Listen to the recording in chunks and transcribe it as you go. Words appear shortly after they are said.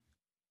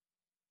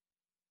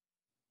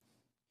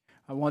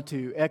I want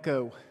to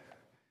echo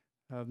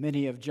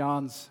many of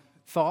John's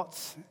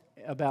thoughts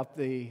about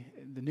the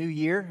new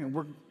year, and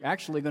we're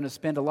actually going to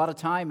spend a lot of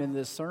time in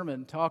this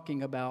sermon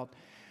talking about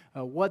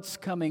what's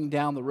coming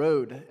down the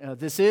road.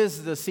 This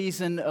is the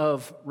season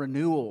of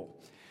renewal.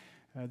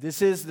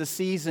 This is the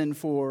season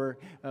for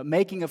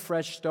making a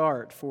fresh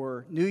start,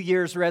 for New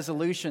Year's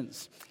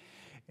resolutions.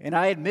 And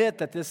I admit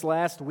that this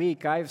last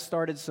week I've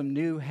started some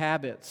new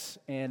habits,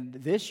 and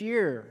this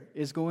year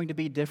is going to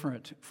be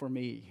different for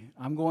me.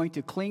 I'm going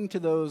to cling to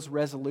those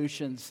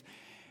resolutions,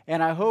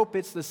 and I hope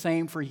it's the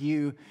same for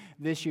you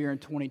this year in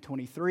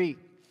 2023.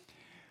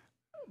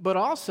 But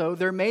also,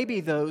 there may be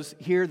those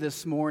here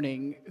this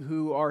morning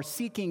who are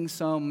seeking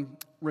some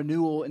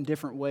renewal in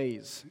different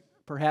ways,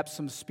 perhaps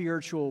some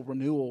spiritual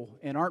renewal,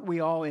 and aren't we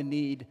all in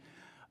need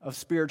of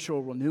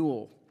spiritual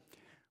renewal?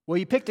 Well,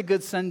 you picked a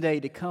good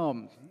Sunday to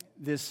come.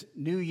 This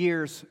New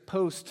Year's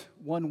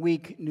post-1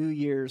 week New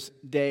Year's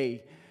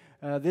Day.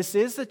 This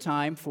is the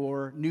time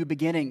for new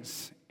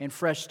beginnings and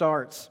fresh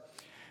starts.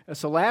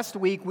 So last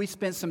week we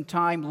spent some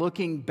time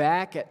looking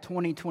back at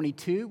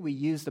 2022. We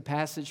used the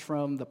passage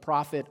from the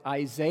prophet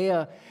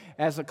Isaiah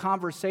as a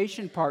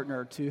conversation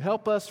partner to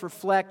help us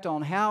reflect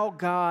on how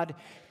God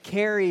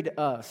carried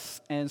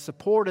us and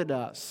supported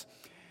us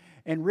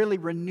and really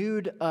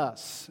renewed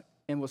us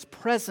and was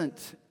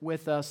present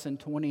with us in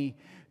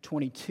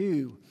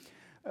 2022.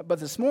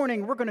 But this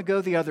morning, we're going to go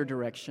the other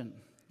direction.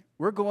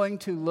 We're going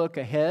to look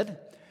ahead.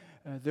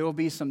 There will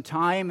be some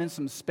time and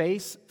some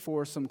space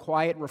for some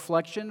quiet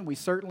reflection. We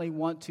certainly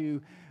want to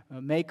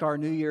make our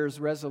New Year's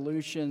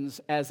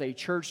resolutions as a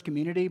church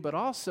community, but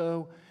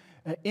also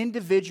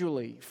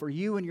individually for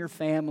you and your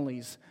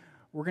families.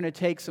 We're going to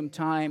take some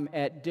time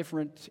at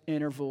different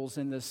intervals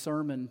in this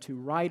sermon to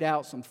write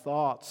out some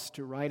thoughts,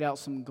 to write out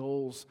some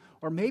goals,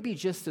 or maybe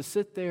just to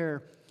sit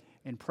there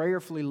and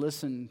prayerfully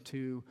listen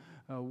to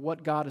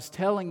what God is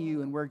telling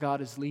you and where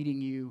God is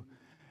leading you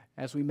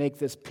as we make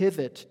this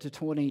pivot to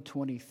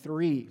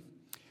 2023.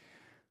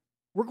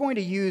 We're going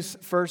to use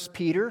 1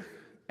 Peter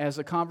as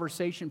a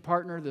conversation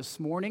partner this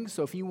morning.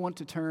 So if you want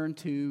to turn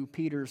to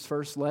Peter's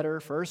first letter,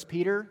 1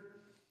 Peter,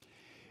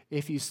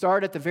 if you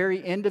start at the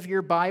very end of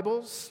your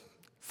Bibles,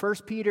 1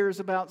 Peter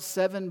is about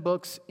 7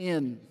 books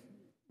in.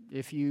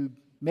 If you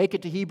make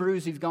it to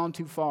Hebrews, you've gone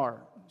too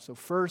far. So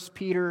 1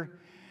 Peter,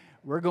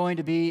 we're going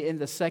to be in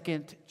the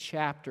 2nd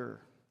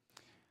chapter.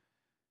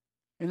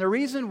 And the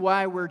reason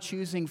why we're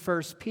choosing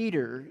 1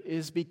 Peter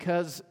is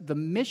because the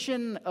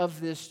mission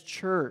of this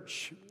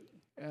church,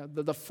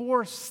 the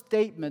 4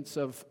 statements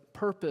of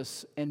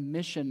purpose and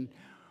mission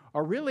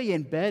are really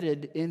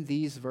embedded in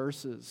these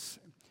verses.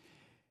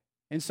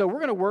 And so we're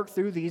going to work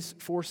through these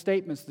 4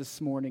 statements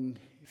this morning.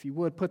 If you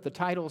would, put the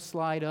title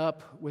slide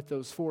up with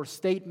those 4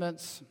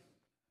 statements.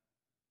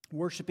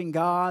 Worshiping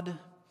God,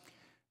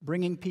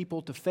 bringing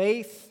people to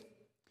faith,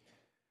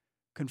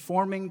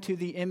 conforming to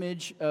the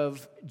image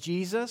of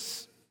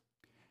Jesus,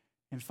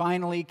 and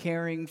finally,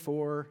 caring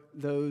for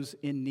those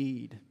in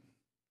need.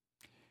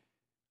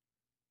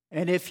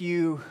 And if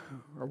you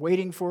are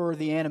waiting for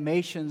the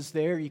animations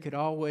there, you could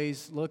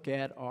always look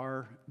at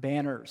our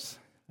banners.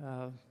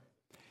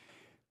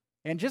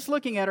 And just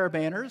looking at our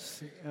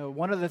banners,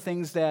 one of the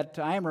things that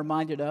I am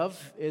reminded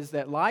of is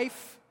that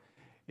life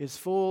is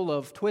full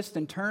of twists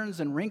and turns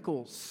and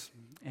wrinkles.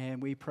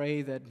 And we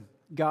pray that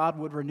God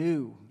would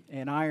renew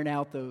and iron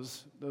out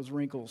those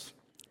wrinkles.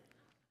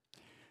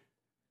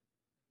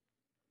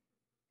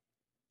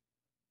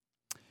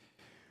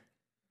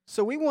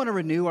 So we want to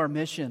renew our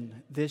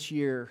mission this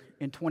year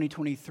in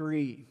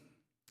 2023.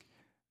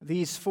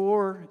 These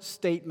 4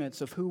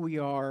 statements of who we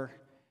are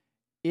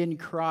in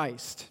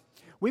Christ.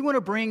 We want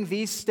to bring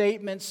these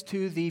statements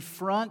to the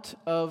front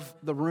of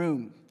the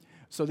room.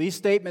 So these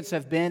statements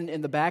have been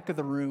in the back of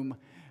the room,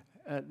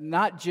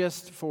 not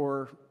just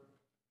for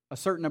a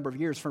certain number of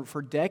years,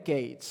 for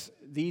decades.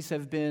 These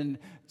have been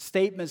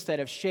statements that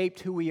have shaped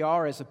who we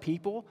are as a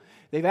people.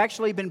 They've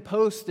actually been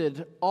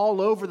posted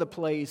all over the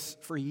place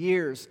for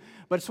years.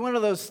 But it's one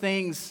of those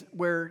things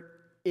where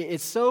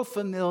it's so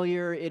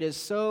familiar, it is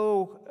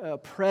so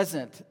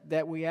present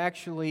that we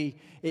actually,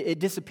 it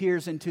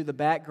disappears into the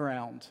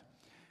background.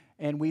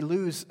 And we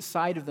lose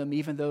sight of them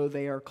even though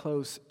they are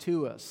close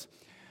to us.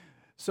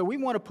 So we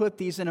want to put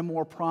these in a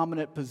more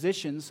prominent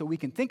position so we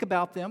can think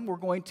about them. We're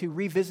going to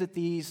revisit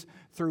these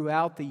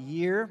throughout the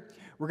year.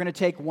 We're going to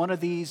take one of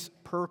these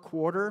per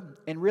quarter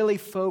and really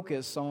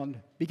focus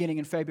on, beginning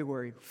in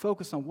February,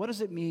 focus on what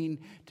does it mean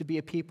to be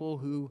a people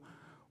who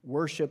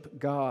worship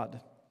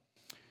God.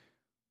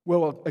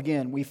 Well,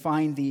 again, we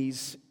find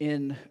these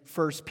in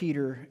 1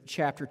 Peter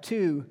chapter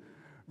 2,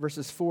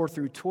 verses 4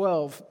 through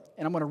 12.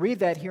 And I'm going to read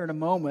that here in a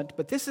moment.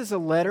 But this is a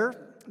letter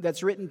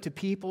that's written to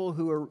people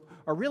who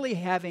are really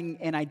having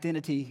an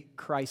identity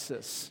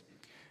crisis.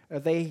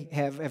 They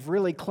have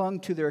really clung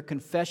to their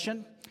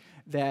confession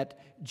that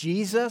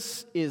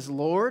Jesus is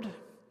Lord,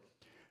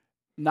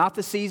 not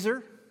the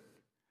Caesar,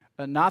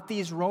 not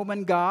these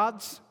Roman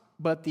gods,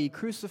 but the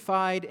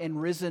crucified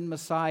and risen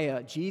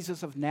Messiah,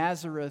 Jesus of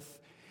Nazareth,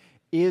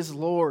 is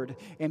Lord.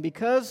 And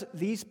because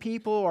these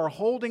people are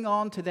holding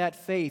on to that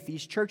faith,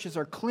 these churches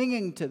are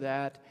clinging to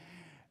that,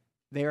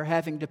 they are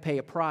having to pay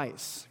a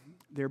price.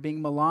 They're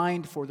being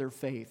maligned for their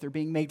faith. They're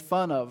being made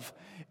fun of.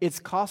 It's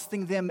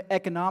costing them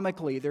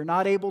economically. They're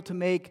not able to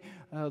make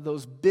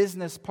those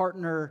business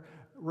partner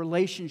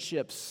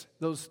relationships,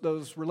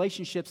 those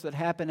relationships that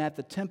happen at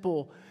the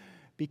temple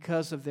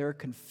because of their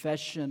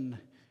confession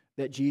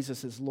that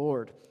Jesus is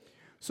Lord.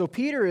 So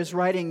Peter is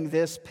writing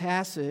this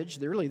passage,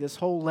 really this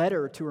whole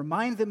letter, to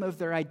remind them of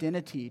their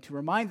identity, to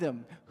remind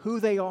them who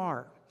they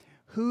are,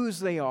 whose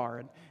they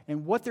are,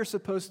 and what they're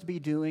supposed to be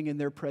doing in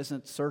their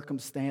present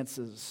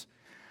circumstances.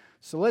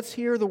 So let's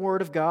hear the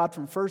word of God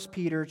from 1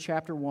 Peter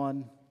chapter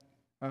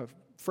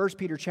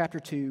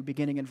 2,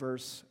 beginning in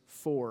verse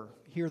 4.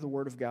 Hear the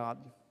word of God.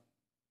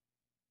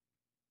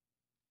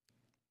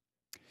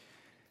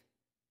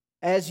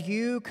 As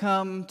you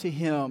come to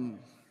him,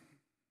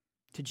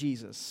 to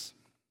Jesus,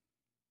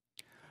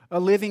 a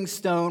living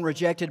stone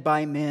rejected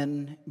by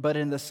men, but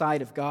in the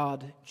sight of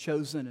God,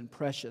 chosen and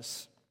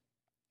precious.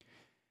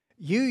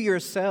 You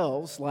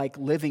yourselves, like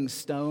living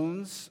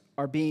stones,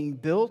 are being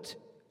built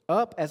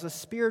up as a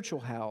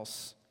spiritual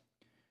house,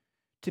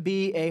 to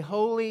be a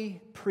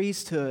holy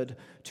priesthood,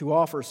 to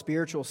offer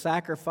spiritual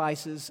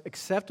sacrifices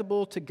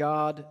acceptable to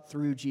God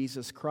through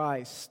Jesus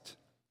Christ.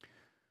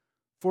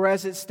 For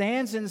as it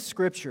stands in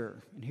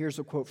Scripture, and here's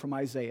a quote from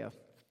Isaiah,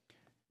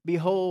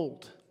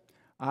 "Behold,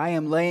 I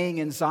am laying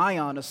in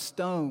Zion a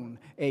stone,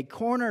 a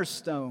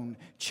cornerstone,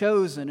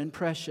 chosen and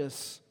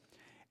precious,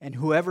 and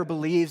whoever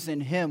believes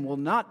in him will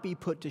not be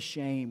put to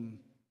shame.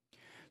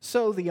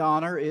 So the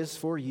honor is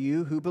for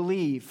you who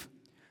believe.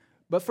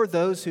 But for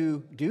those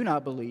who do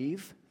not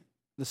believe,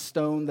 the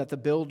stone that the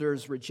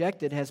builders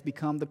rejected has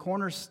become the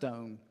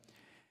cornerstone,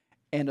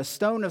 and a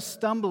stone of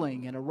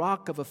stumbling and a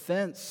rock of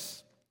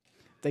offense.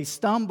 They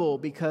stumble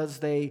because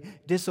they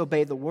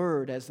disobey the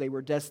word as they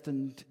were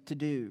destined to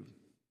do."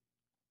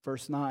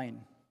 Verse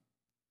 9.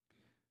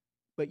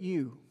 "But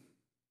you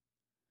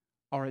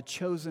are a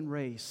chosen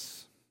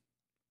race,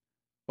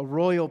 a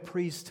royal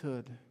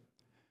priesthood,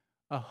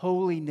 a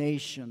holy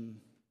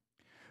nation,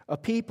 a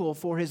people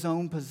for his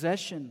own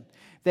possession,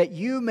 that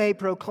you may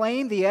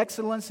proclaim the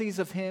excellencies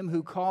of him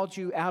who called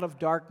you out of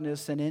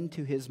darkness and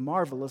into his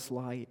marvelous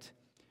light.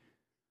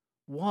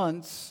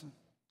 Once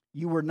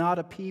you were not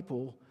a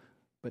people,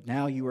 but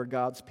now you are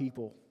God's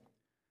people.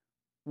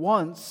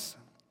 Once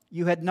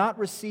you had not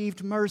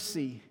received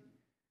mercy,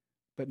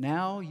 but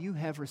now you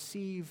have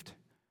received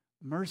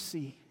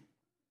mercy.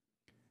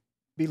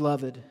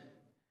 Beloved,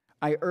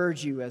 I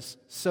urge you as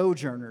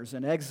sojourners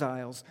and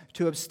exiles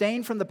to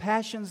abstain from the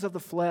passions of the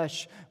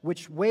flesh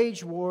which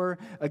wage war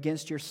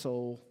against your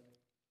soul.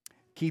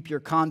 Keep your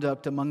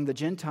conduct among the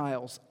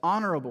Gentiles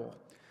honorable,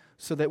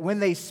 so that when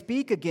they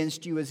speak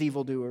against you as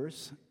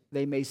evildoers,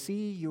 they may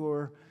see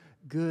your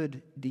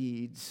good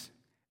deeds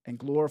and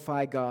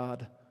glorify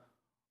God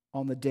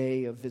on the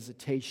day of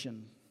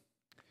visitation."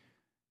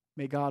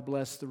 May God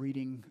bless the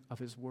reading of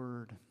his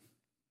word.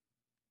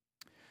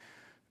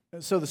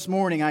 So this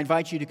morning, I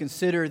invite you to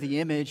consider the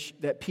image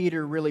that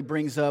Peter really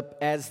brings up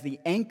as the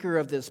anchor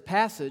of this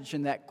passage.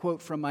 In that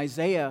quote from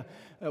Isaiah,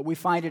 we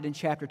find it in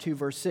chapter 2,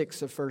 verse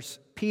 6 of 1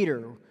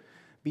 Peter.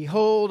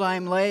 "Behold, I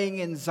am laying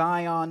in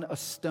Zion a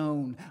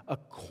stone, a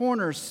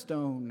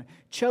cornerstone,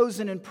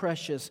 chosen and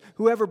precious.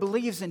 Whoever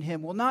believes in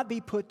him will not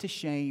be put to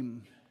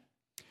shame."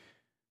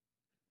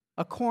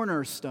 A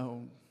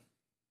cornerstone.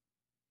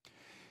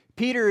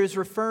 Peter is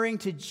referring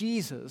to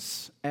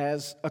Jesus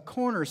as a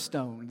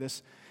cornerstone.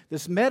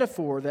 This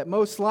metaphor that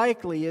most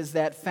likely is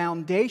that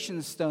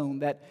foundation stone,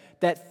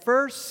 that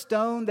first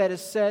stone that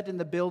is set in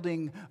the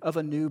building of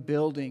a new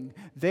building,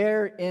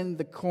 there in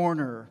the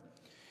corner.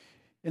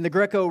 In the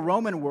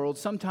Greco-Roman world,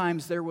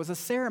 sometimes there was a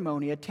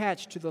ceremony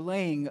attached to the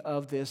laying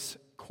of this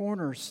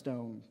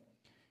cornerstone.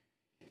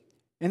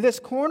 And this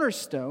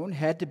cornerstone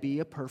had to be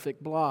a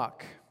perfect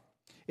block.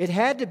 It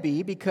had to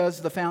be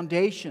because the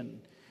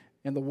foundation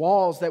and the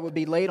walls that would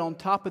be laid on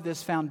top of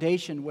this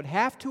foundation would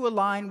have to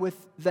align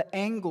with the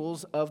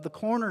angles of the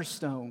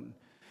cornerstone.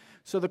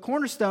 So the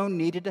cornerstone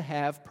needed to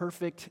have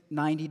perfect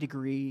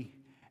 90-degree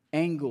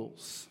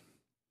angles.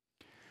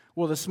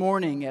 Well, this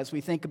morning, as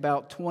we think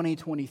about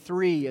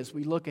 2023, as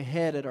we look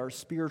ahead at our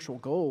spiritual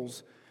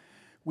goals,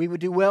 we would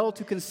do well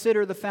to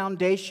consider the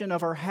foundation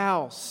of our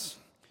house,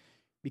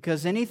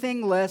 because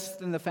anything less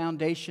than the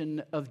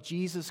foundation of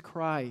Jesus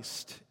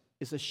Christ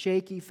is a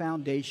shaky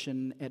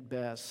foundation at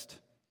best.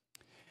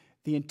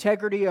 The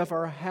integrity of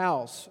our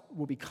house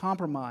will be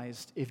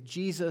compromised if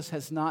Jesus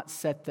has not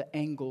set the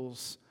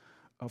angles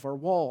of our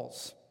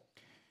walls.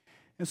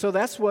 And so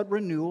that's what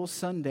Renewal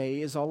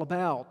Sunday is all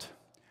about.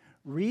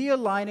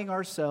 Realigning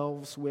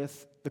ourselves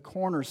with the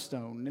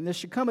cornerstone. And this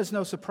should come as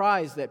no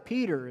surprise that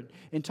Peter,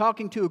 in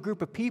talking to a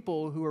group of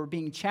people who are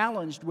being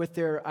challenged with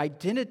their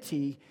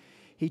identity,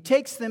 he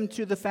takes them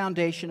to the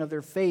foundation of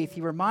their faith.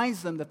 He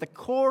reminds them that the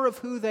core of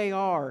who they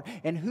are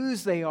and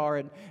whose they are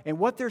and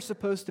what they're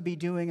supposed to be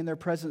doing in their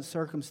present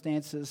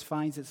circumstances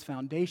finds its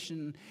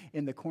foundation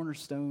in the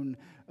cornerstone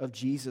of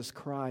Jesus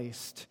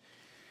Christ.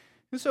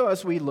 And so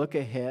as we look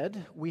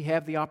ahead, we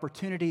have the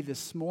opportunity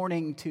this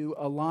morning to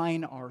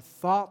align our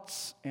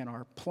thoughts and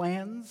our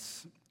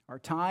plans, our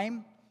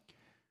time,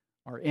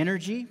 our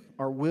energy,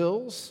 our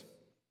wills,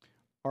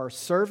 our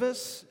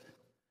service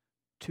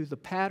to the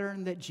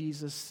pattern that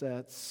Jesus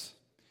sets.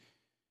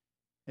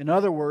 In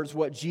other words,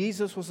 what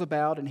Jesus was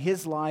about in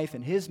his life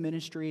and his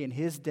ministry and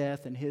his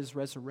death and his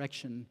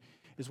resurrection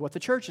is what the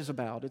church is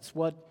about. It's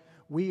what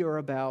we are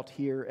about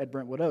here at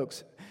Brentwood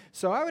Oaks.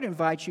 So I would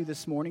invite you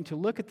this morning to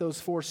look at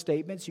those 4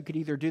 statements. You could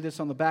either do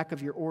this on the back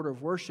of your order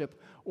of worship,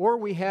 or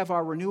we have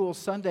our Renewal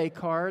Sunday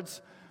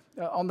cards.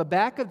 On the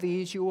back of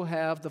these, you will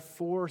have the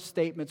 4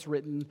 statements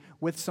written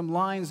with some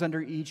lines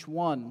under each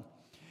one.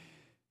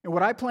 And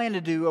what I plan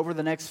to do over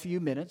the next few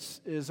minutes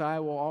is I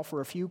will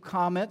offer a few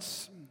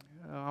comments.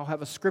 I'll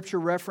have a scripture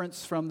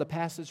reference from the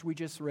passage we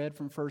just read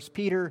from 1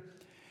 Peter,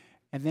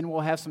 and then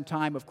we'll have some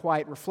time of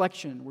quiet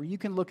reflection where you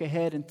can look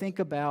ahead and think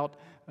about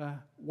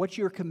what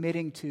you're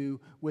committing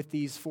to with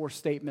these 4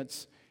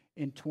 statements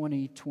in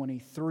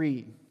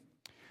 2023.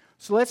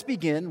 So let's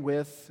begin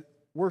with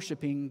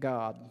worshiping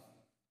God.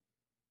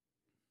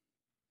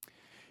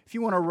 If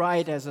you want to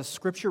write as a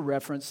scripture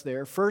reference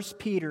there, 1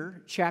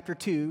 Peter chapter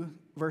 2,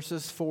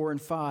 verses 4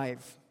 and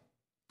 5.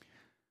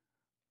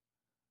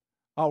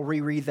 I'll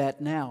reread that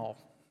now.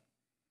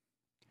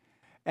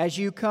 As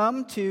you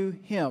come to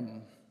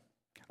him,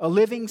 a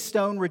living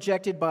stone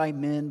rejected by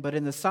men, but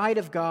in the sight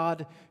of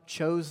God,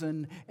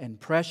 chosen and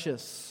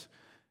precious.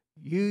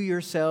 You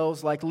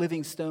yourselves, like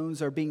living stones,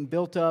 are being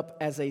built up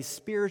as a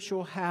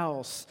spiritual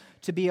house,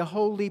 to be a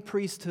holy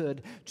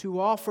priesthood,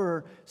 to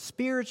offer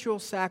spiritual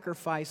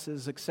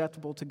sacrifices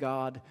acceptable to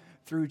God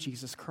through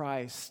Jesus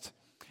Christ.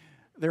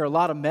 There are a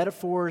lot of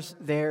metaphors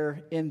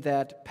there in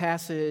that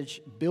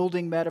passage,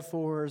 building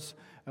metaphors.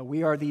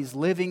 We are these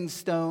living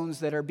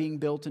stones that are being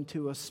built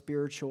into a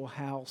spiritual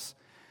house.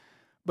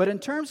 But in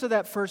terms of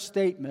that first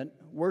statement,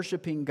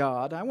 worshiping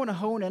God, I want to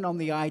hone in on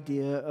the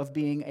idea of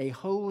being a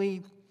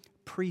holy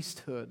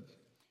priesthood.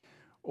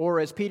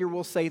 Or as Peter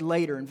will say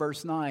later in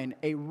verse 9,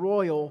 a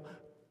royal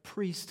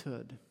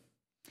priesthood.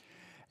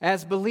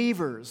 As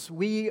believers,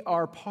 we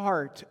are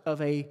part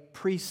of a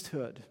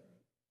priesthood.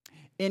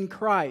 In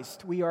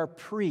Christ, we are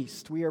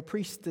priests, we are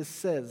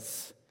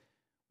priestesses.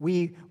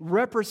 We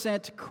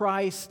represent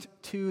Christ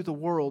to the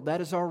world. That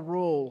is our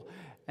role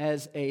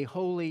as a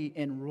holy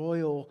and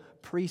royal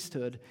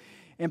priesthood.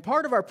 And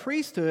part of our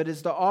priesthood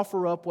is to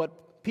offer up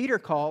what Peter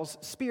calls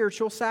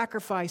spiritual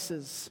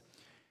sacrifices.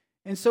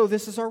 And so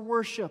this is our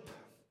worship.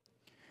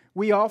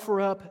 We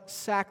offer up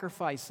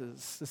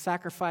sacrifices, the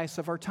sacrifice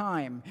of our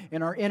time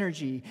and our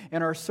energy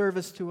and our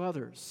service to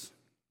others.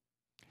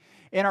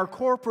 In our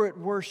corporate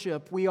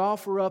worship, we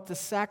offer up the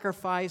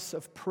sacrifice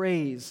of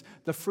praise,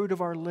 the fruit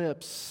of our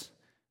lips,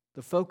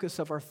 the focus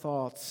of our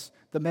thoughts,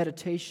 the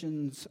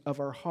meditations of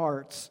our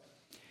hearts.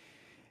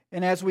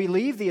 And as we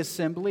leave the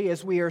assembly,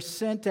 as we are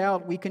sent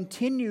out, we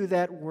continue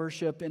that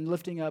worship in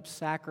lifting up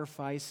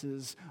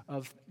sacrifices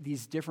of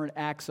these different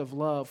acts of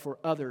love for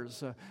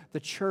others, the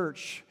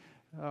church,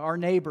 our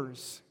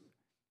neighbors,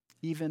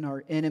 even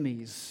our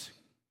enemies.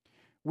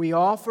 We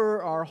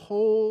offer our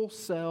whole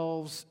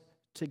selves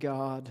to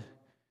God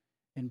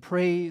in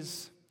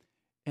praise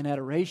and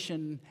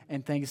adoration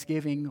and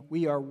thanksgiving.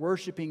 We are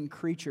worshiping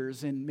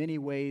creatures. In many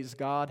ways,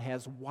 God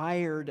has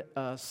wired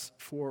us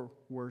for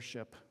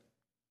worship.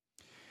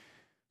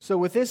 So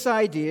with this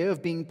idea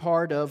of being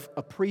part of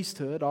a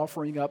priesthood,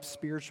 offering up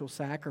spiritual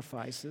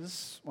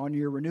sacrifices, on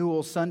your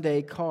Renewal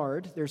Sunday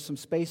card, there's some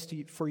space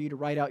for you to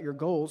write out your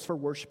goals for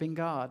worshiping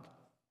God.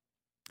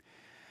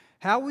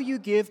 How will you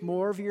give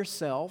more of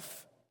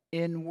yourself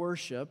in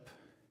worship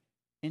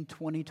in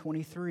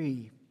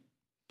 2023?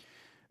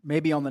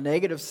 Maybe on the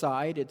negative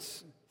side,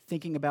 it's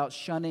thinking about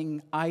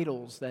shunning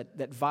idols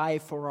that vie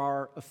for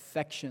our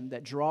affection,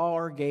 that draw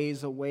our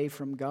gaze away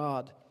from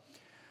God.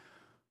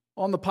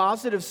 On the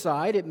positive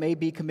side, it may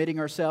be committing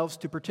ourselves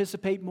to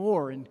participate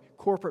more in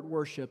corporate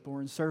worship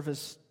or in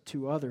service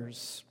to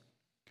others.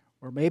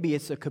 Or maybe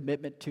it's a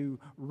commitment to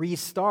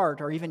restart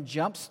or even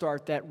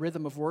jumpstart that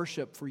rhythm of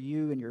worship for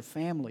you and your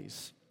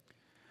families.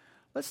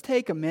 Let's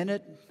take a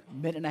minute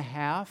and a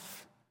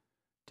half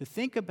to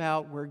think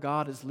about where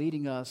God is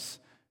leading us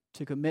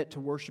to commit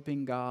to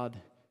worshiping God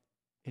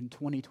in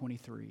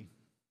 2023.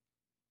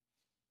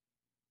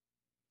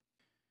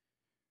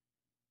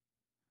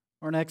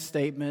 Our next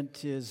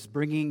statement is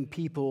bringing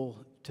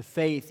people to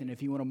faith, and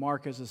if you want to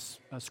mark as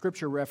a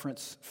scripture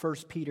reference, 1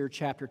 Peter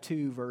chapter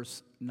 2,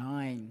 verse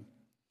 9.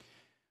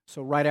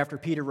 So right after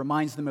Peter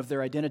reminds them of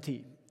their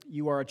identity,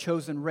 you are a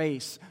chosen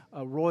race,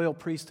 a royal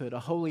priesthood, a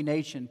holy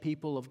nation,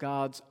 people of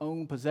God's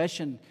own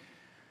possession.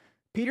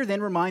 Peter then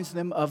reminds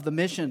them of the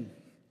mission,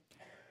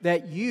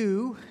 that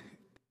you,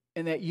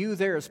 and that you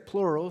there is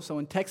plural, so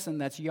in Texan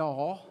that's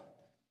y'all,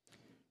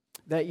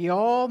 that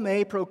y'all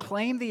may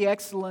proclaim the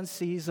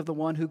excellencies of the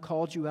one who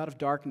called you out of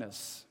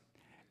darkness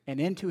and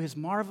into his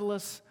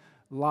marvelous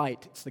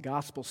light. It's the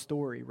gospel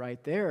story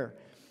right there.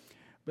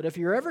 But if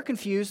you're ever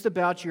confused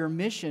about your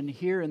mission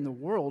here in the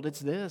world,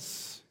 it's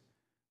this.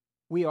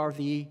 We are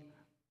the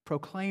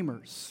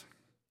proclaimers.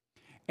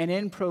 And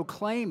in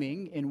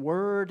proclaiming, in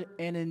word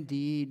and in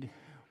deed,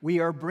 we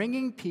are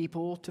bringing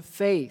people to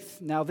faith.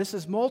 Now, this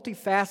is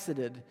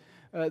multifaceted.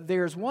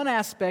 There's one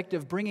aspect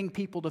of bringing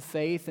people to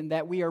faith, and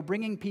that we are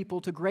bringing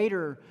people to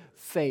greater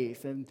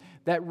faith. And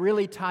that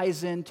really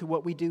ties into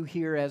what we do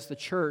here as the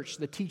church,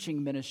 the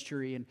teaching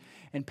ministry,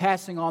 and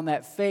passing on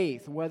that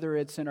faith, whether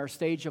it's in our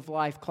Stage of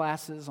Life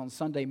classes on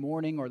Sunday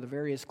morning or the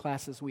various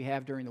classes we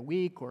have during the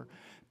week, or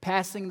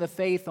passing the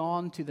faith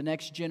on to the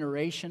next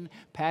generation,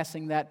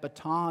 passing that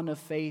baton of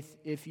faith,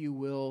 if you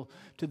will,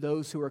 to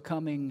those who are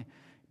coming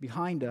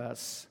behind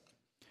us.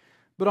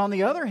 But on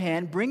the other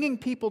hand, bringing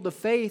people to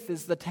faith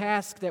is the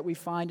task that we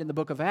find in the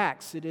book of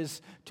Acts. It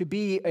is to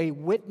be a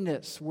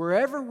witness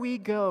wherever we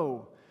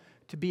go,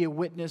 to be a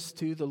witness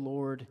to the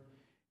Lord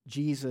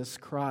Jesus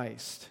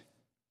Christ.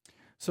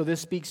 So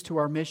this speaks to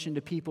our mission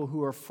to people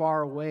who are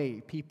far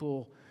away,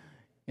 people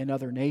in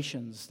other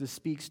nations. This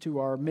speaks to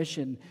our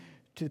mission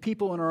to the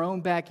people in our own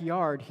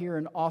backyard here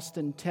in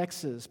Austin,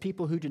 Texas,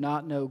 people who do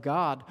not know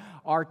God.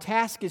 Our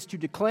task is to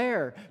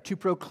declare, to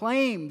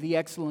proclaim the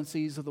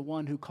excellencies of the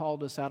one who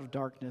called us out of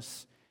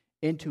darkness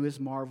into his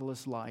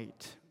marvelous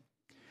light.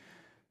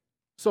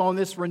 So on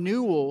this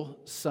Renewal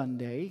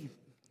Sunday,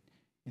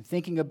 in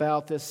thinking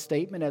about this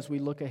statement as we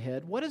look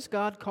ahead, what is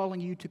God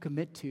calling you to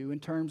commit to in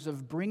terms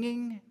of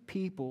bringing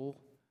people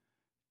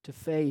to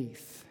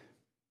faith?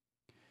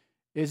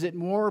 Is it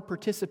more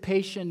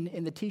participation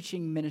in the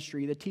teaching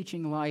ministry, the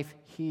teaching life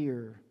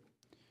here?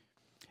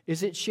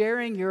 Is it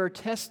sharing your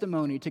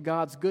testimony to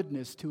God's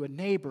goodness to a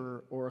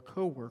neighbor or a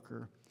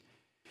coworker?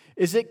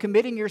 Is it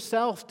committing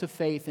yourself to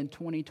faith in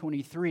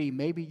 2023?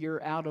 Maybe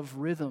you're out of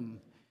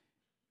rhythm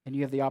and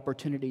you have the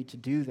opportunity to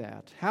do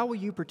that. How will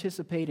you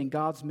participate in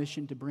God's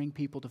mission to bring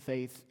people to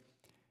faith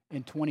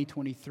in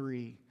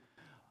 2023?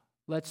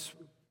 Let's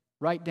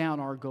write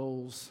down our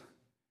goals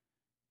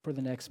for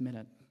the next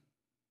minute.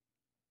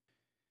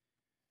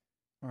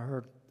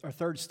 Our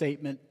third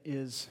statement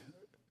is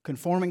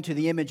conforming to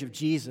the image of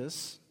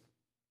Jesus.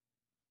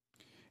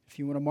 If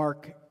you want to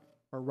mark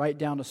or write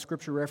down a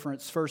scripture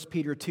reference, 1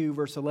 Peter 2,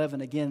 verse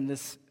 11. Again,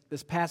 this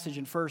passage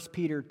in 1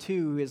 Peter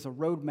 2 is a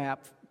roadmap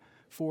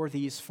for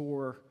these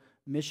four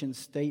mission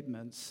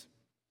statements.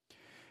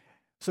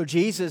 So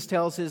Jesus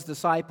tells his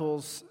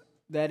disciples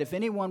that if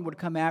anyone would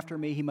come after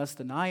me, he must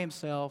deny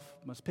himself,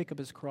 must pick up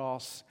his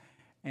cross,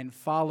 and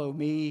follow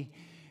me.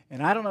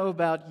 And I don't know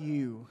about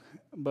you,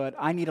 but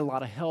I need a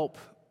lot of help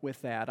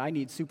with that. I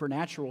need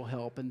supernatural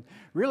help. And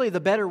really the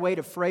better way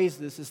to phrase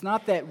this is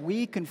not that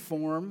we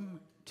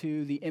conform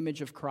to the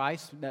image of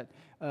Christ, that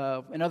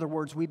in other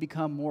words, we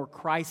become more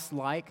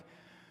Christ-like,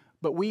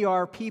 but we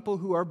are people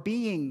who are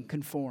being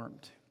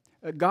conformed.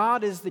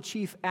 God is the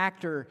chief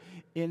actor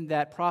in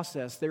that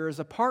process. There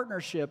is a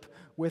partnership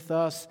with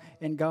us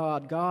and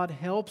God. God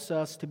helps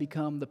us to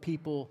become the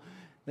people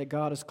that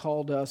God has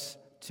called us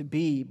to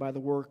be by the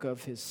work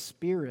of His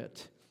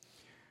Spirit.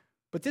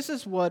 But this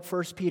is what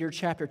 1 Peter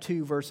chapter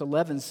 2, verse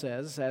 11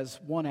 says as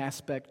one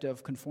aspect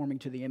of conforming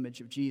to the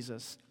image of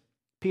Jesus.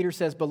 Peter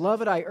says,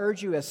 "Beloved, I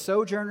urge you as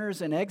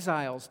sojourners and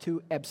exiles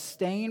to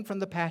abstain from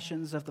the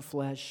passions of the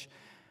flesh,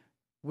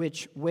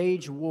 which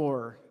wage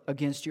war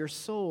against your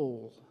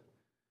soul."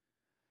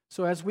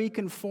 So as we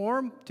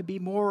conform to be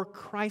more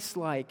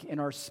Christ-like in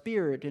our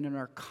spirit and in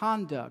our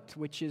conduct,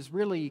 which is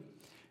really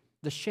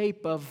the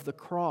shape of the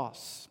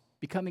cross,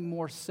 becoming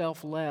more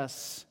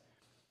selfless,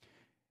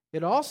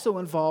 it also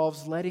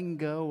involves letting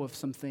go of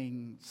some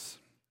things,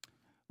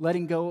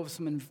 letting go of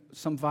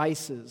some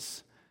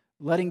vices,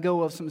 letting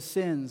go of some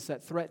sins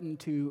that threaten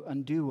to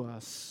undo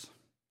us.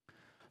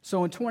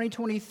 So in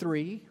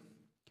 2023,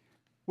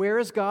 where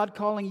is God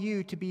calling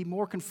you to be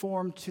more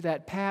conformed to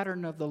that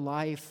pattern of the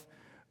life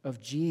of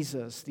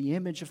Jesus, the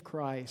image of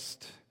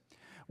Christ?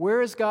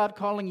 Where is God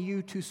calling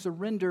you to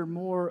surrender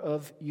more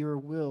of your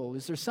will?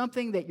 Is there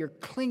something that you're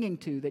clinging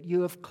to, that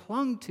you have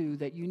clung to,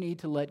 that you need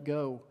to let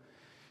go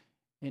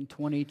in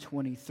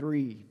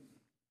 2023?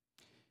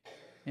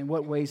 In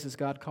what ways is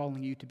God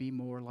calling you to be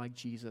more like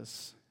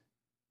Jesus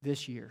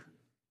this year?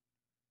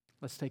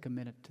 Let's take a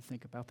minute to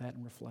think about that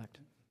and reflect.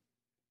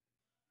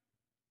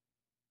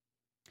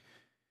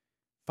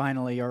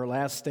 Finally, our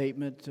last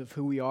statement of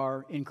who we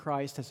are in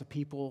Christ as a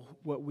people,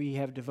 what we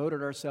have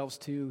devoted ourselves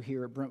to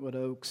here at Brentwood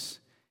Oaks,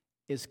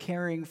 is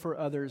caring for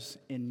others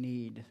in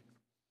need.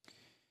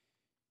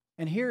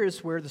 And here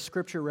is where the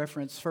scripture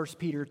reference, 1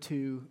 Peter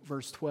 2,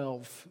 verse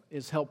 12,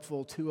 is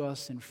helpful to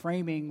us in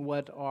framing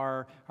what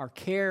our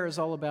care is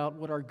all about,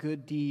 what our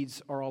good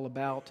deeds are all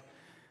about.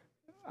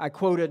 I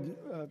quoted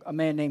a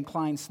man named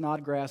Klein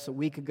Snodgrass a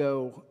week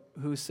ago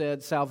who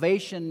said,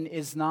 "Salvation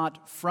is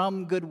not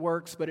from good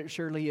works, but it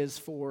surely is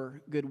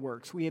for good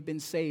works." We have been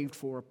saved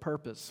for a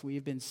purpose. We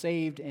have been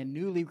saved and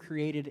newly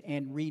created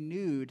and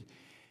renewed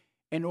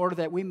in order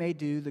that we may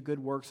do the good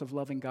works of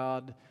loving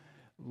God,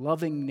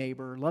 loving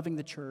neighbor, loving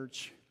the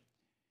church,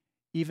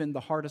 even the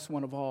hardest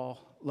one of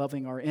all,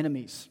 loving our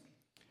enemies.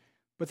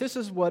 But this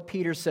is what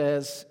Peter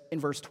says in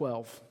verse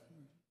 12.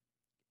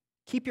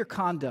 "Keep your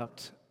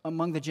conduct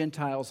among the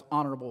Gentiles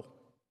honorable,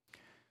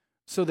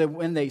 so that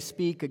when they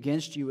speak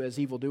against you as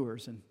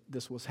evildoers, and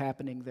this was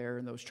happening there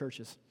in those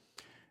churches,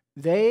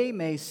 they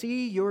may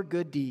see your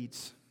good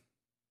deeds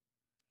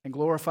and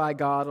glorify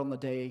God on the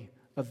day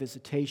of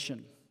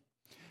visitation.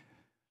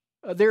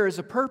 There is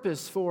a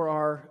purpose for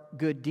our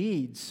good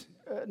deeds.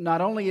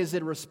 Not only is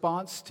it a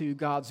response to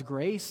God's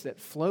grace that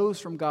flows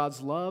from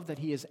God's love that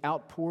He has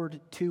outpoured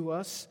to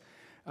us.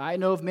 I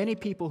know of many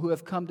people who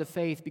have come to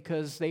faith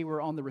because they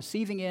were on the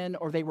receiving end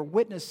or they were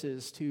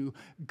witnesses to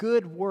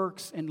good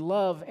works and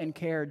love and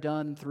care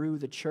done through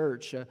the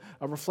church, a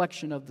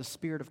reflection of the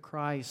Spirit of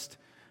Christ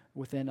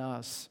within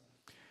us.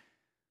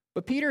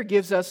 But Peter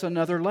gives us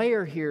another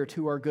layer here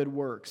to our good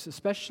works,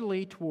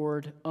 especially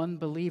toward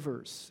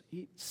unbelievers.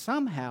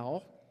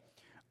 Somehow,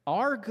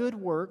 our good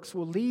works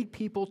will lead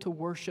people to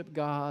worship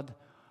God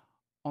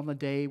on the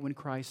day when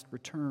Christ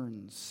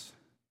returns.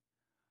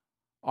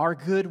 Our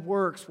good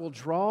works will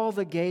draw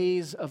the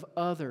gaze of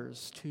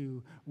others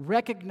to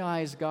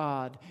recognize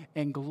God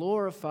and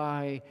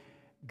glorify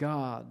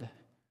God.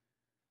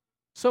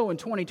 So in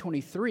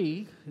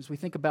 2023, as we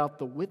think about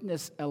the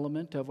witness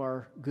element of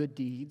our good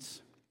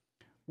deeds,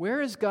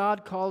 where is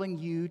God calling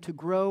you to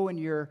grow in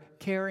your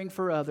caring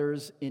for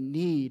others in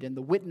need and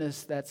the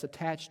witness that's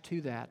attached to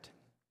that?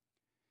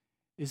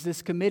 Is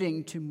this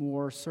committing to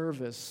more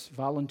service,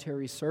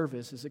 voluntary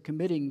service? Is it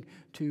committing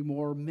to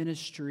more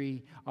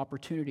ministry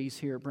opportunities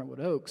here at Brentwood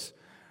Oaks?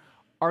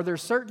 Are there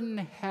certain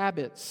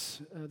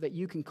habits that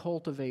you can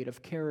cultivate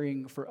of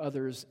caring for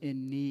others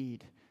in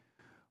need?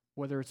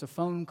 Whether it's a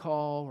phone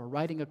call or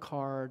writing a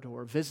card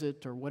or a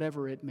visit or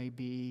whatever it may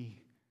be,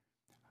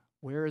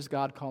 where is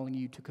God calling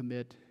you to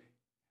commit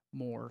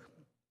more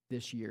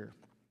this year?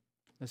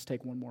 Let's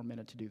take one more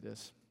minute to do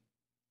this.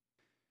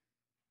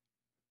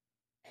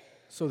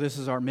 So this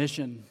is our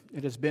mission.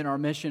 It has been our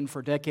mission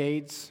for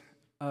decades.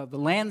 The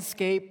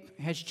landscape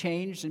has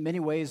changed. In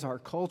many ways, our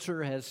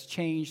culture has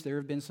changed. There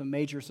have been some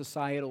major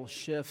societal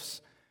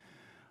shifts.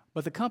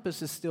 But the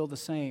compass is still the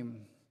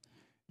same.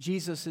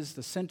 Jesus is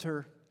the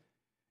center.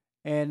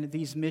 And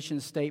these mission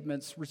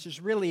statements, which is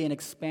really an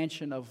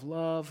expansion of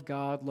love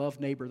God,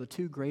 love neighbor, the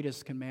two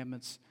greatest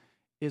commandments,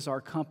 is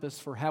our compass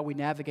for how we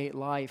navigate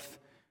life,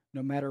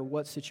 no matter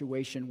what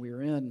situation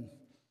we're in.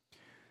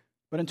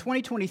 But in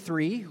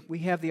 2023, we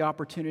have the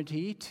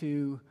opportunity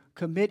to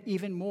commit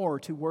even more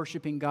to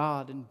worshiping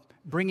God and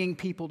bringing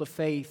people to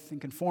faith and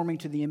conforming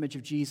to the image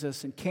of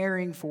Jesus and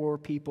caring for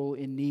people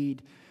in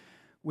need.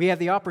 We have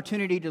the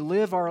opportunity to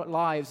live our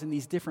lives in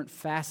these different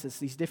facets,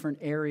 these different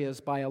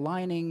areas, by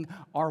aligning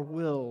our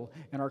will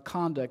and our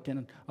conduct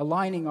and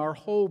aligning our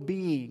whole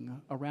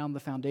being around the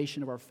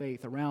foundation of our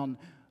faith, around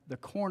the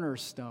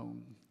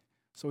cornerstone.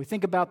 So we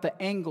think about the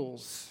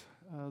angles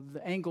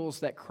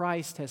that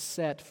Christ has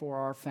set for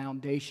our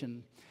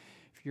foundation.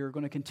 If you're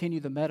going to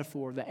continue the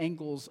metaphor, the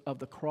angles of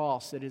the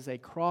cross, it is a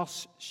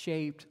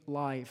cross-shaped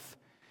life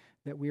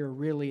that we are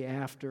really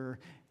after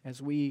as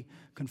we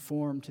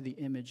conform to the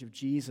image of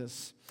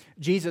Jesus.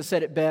 Jesus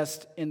said it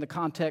best in the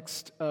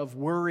context of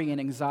worry and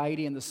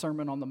anxiety in the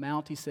Sermon on the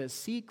Mount. He says,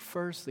 "Seek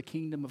first the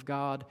kingdom of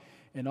God,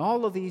 and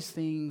all of these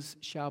things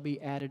shall be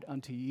added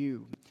unto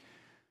you."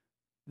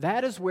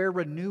 That is where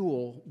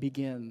renewal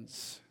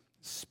begins.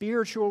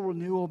 Spiritual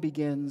renewal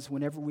begins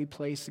whenever we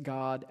place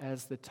God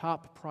as the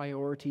top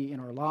priority in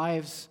our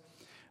lives,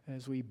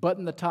 as we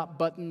button the top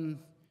button,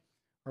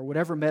 or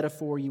whatever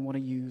metaphor you want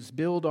to use,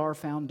 build our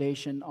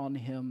foundation on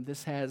Him.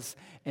 This has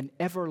an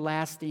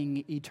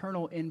everlasting,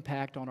 eternal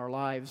impact on our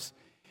lives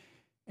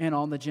and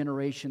on the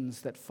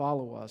generations that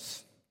follow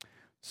us.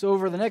 So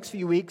over the next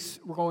few weeks,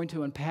 we're going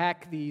to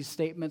unpack these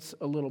statements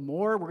a little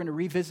more. We're going to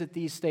revisit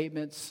these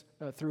statements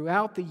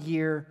throughout the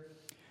year.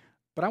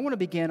 But I want to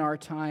begin our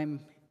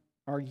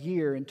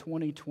year in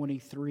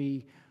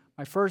 2023,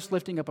 by first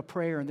lifting up a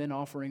prayer and then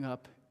offering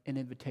up an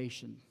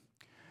invitation.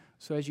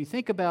 So as you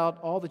think about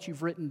all that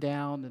you've written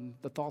down and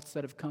the thoughts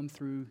that have come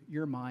through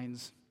your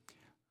minds,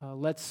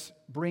 let's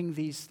bring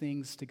these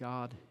things to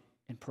God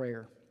in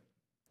prayer.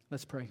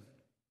 Let's pray.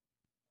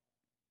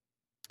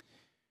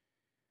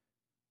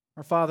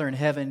 Our Father in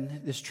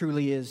heaven, this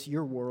truly is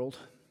your world.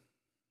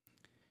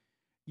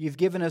 You've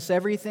given us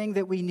everything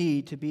that we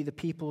need to be the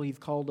people you've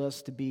called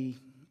us to be,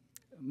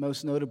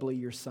 most notably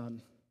your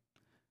Son,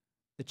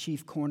 the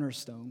chief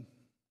cornerstone,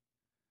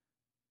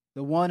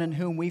 the one in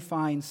whom we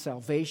find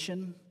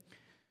salvation,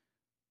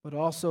 but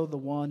also the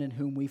one in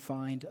whom we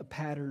find a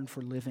pattern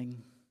for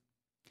living.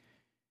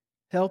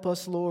 Help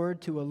us,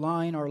 Lord, to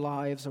align our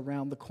lives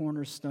around the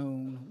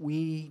cornerstone.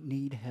 We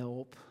need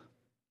help,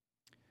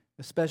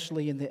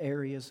 especially in the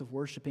areas of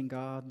worshiping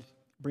God,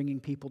 bringing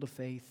people to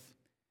faith,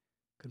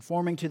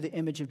 conforming to the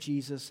image of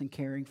Jesus, and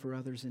caring for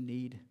others in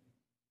need.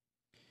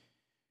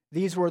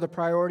 These were the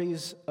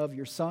priorities of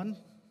your Son.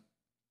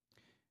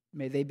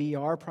 May they be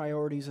our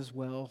priorities as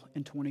well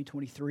in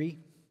 2023.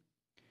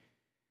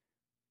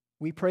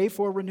 We pray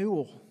for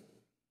renewal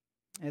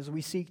as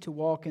we seek to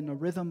walk in a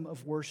rhythm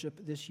of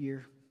worship this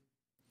year.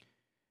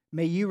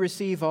 May you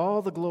receive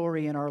all the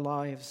glory in our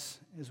lives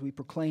as we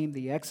proclaim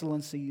the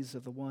excellencies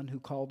of the one who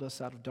called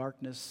us out of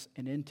darkness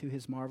and into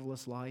his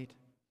marvelous light.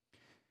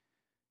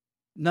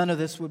 None of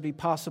this would be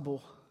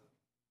possible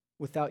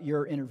without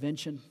your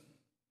intervention,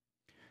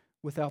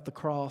 without the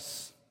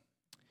cross,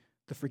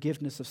 the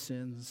forgiveness of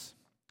sins,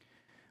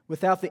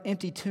 without the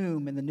empty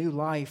tomb and the new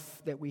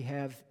life that we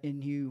have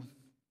in you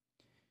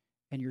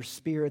and your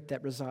Spirit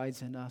that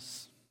resides in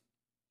us.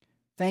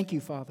 Thank you,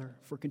 Father,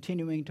 for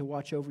continuing to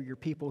watch over your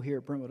people here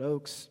at Brentwood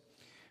Oaks.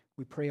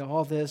 We pray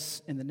all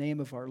this in the name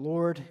of our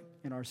Lord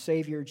and our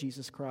Savior,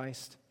 Jesus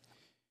Christ.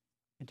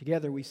 And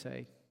together we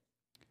say,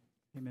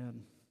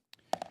 Amen.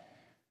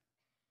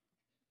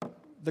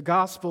 The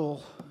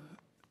gospel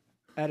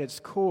at its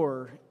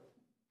core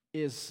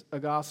is a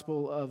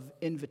gospel of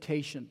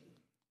invitation.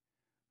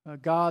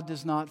 God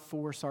does not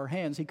force our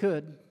hands. He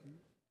could.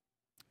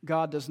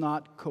 God does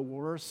not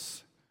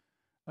coerce.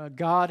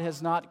 God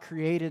has not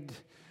created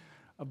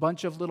a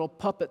bunch of little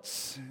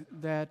puppets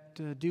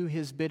that do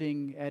His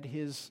bidding at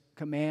His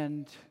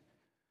command.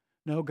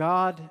 No,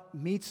 God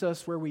meets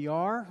us where we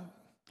are.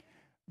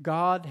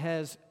 God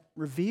has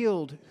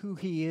revealed who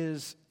He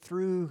is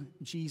through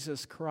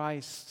Jesus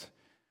Christ,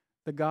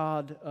 the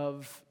God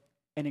of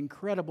an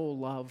incredible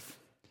love.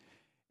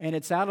 And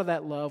it's out of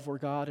that love where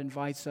God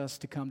invites us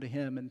to come to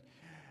Him. And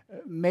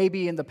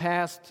maybe in the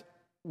past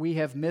we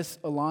have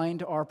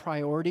misaligned our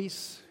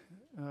priorities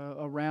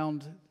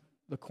around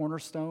the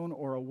cornerstone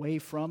or away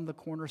from the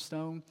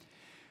cornerstone.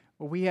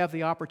 Well, we have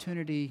the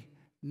opportunity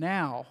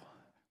now,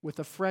 with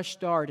a fresh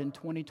start in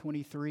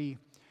 2023,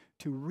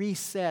 to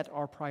reset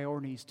our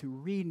priorities, to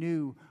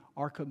renew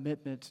our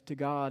commitment to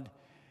God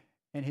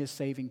and His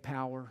saving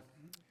power.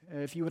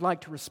 If you would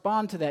like to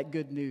respond to that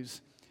good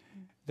news,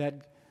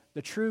 that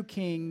the true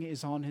King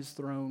is on His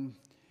throne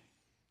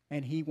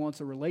and He wants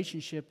a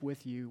relationship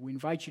with you, we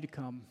invite you to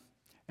come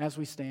as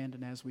we stand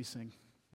and as we sing.